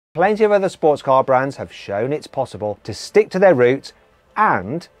Plenty of other sports car brands have shown it's possible to stick to their roots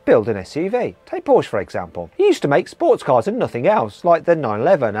and build an SUV. Take Porsche for example. He used to make sports cars and nothing else, like the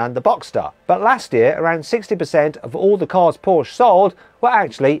 911 and the Boxster. But last year, around 60% of all the cars Porsche sold were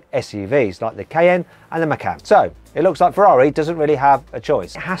actually SUVs, like the Cayenne and the Macan. So it looks like Ferrari doesn't really have a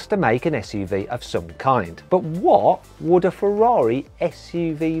choice. It has to make an SUV of some kind. But what would a Ferrari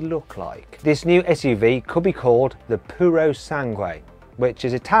SUV look like? This new SUV could be called the Puro Sangue, which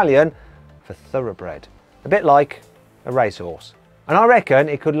is Italian for thoroughbred, a bit like a racehorse. And I reckon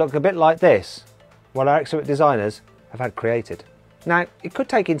it could look a bit like this, what our excellent designers have had created. Now, it could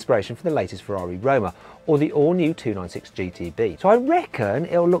take inspiration from the latest Ferrari Roma or the all-new 296 GTB. So I reckon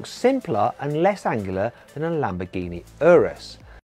it'll look simpler and less angular than a Lamborghini Urus.